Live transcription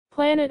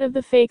Planet of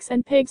the Fakes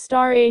and Pig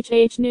star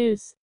HH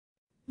News.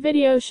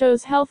 Video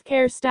shows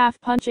healthcare staff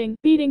punching,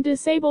 beating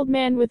disabled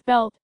man with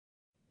belt.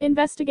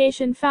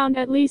 Investigation found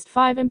at least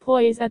 5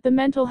 employees at the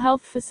mental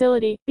health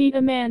facility beat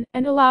a man,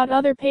 and allowed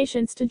other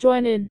patients to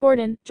join in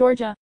Gordon,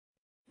 Georgia.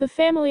 The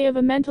family of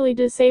a mentally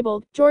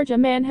disabled, Georgia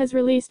man has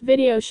released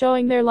video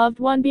showing their loved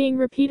one being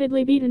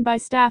repeatedly beaten by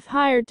staff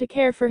hired to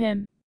care for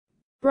him.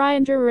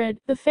 Brian Gerard,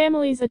 the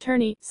family's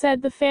attorney,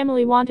 said the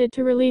family wanted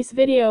to release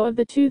video of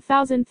the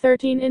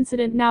 2013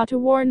 incident now to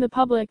warn the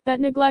public that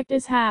neglect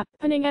is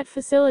happening at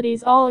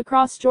facilities all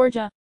across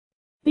Georgia.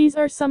 These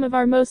are some of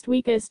our most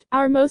weakest,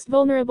 our most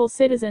vulnerable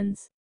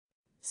citizens.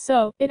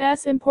 So,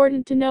 it's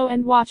important to know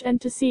and watch and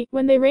to see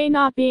when they are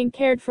not being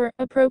cared for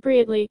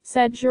appropriately,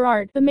 said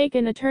Gerard. The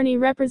Macon attorney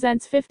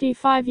represents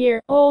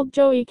 55-year-old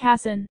Joey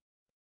Casson.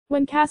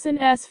 When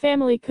Casson's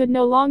family could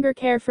no longer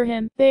care for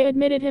him, they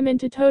admitted him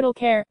into Total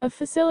Care, a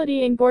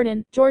facility in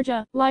Gordon,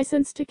 Georgia,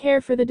 licensed to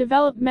care for the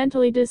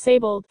developmentally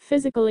disabled.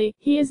 Physically,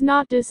 he is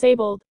not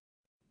disabled.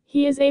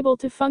 He is able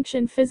to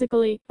function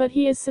physically, but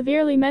he is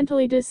severely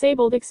mentally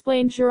disabled,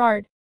 explained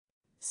Gerard.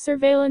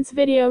 Surveillance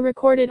video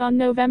recorded on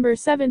November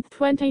 7,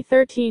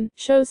 2013,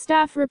 shows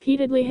staff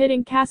repeatedly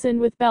hitting Casson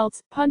with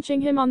belts,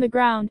 punching him on the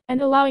ground,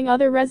 and allowing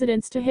other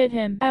residents to hit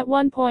him. At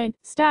one point,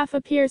 staff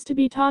appears to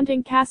be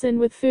taunting Casson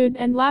with food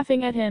and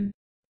laughing at him.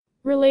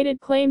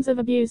 Related claims of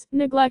abuse,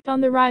 neglect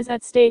on the rise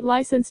at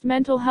state-licensed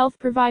mental health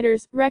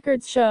providers,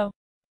 records show.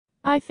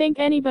 I think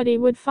anybody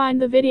would find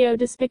the video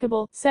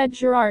despicable, said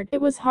Gerard.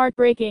 It was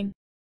heartbreaking.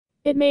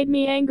 It made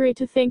me angry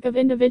to think of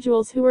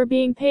individuals who were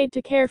being paid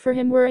to care for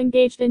him were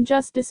engaged in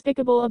just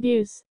despicable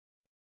abuse.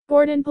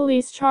 Gordon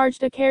police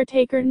charged a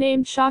caretaker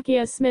named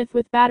Shakia Smith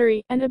with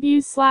battery and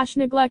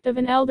abuse/neglect of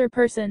an elder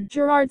person.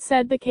 Gerard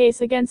said the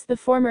case against the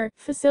former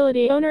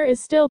facility owner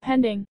is still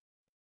pending.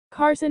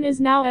 Carson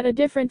is now at a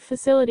different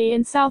facility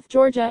in South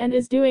Georgia and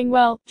is doing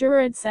well,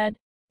 Gerard said.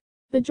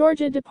 The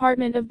Georgia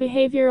Department of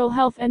Behavioral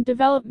Health and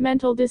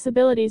Developmental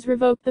Disabilities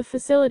revoked the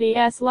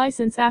facility's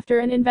license after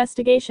an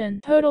investigation.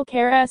 Total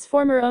Care's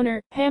former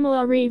owner,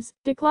 Pamela Reeves,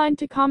 declined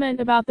to comment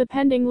about the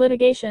pending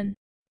litigation.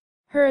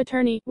 Her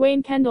attorney,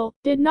 Wayne Kendall,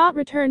 did not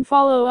return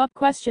follow-up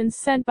questions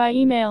sent by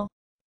email.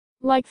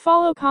 Like,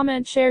 follow,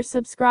 comment, share,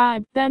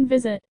 subscribe, then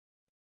visit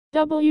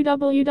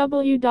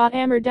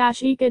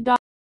www.amur-eka.com.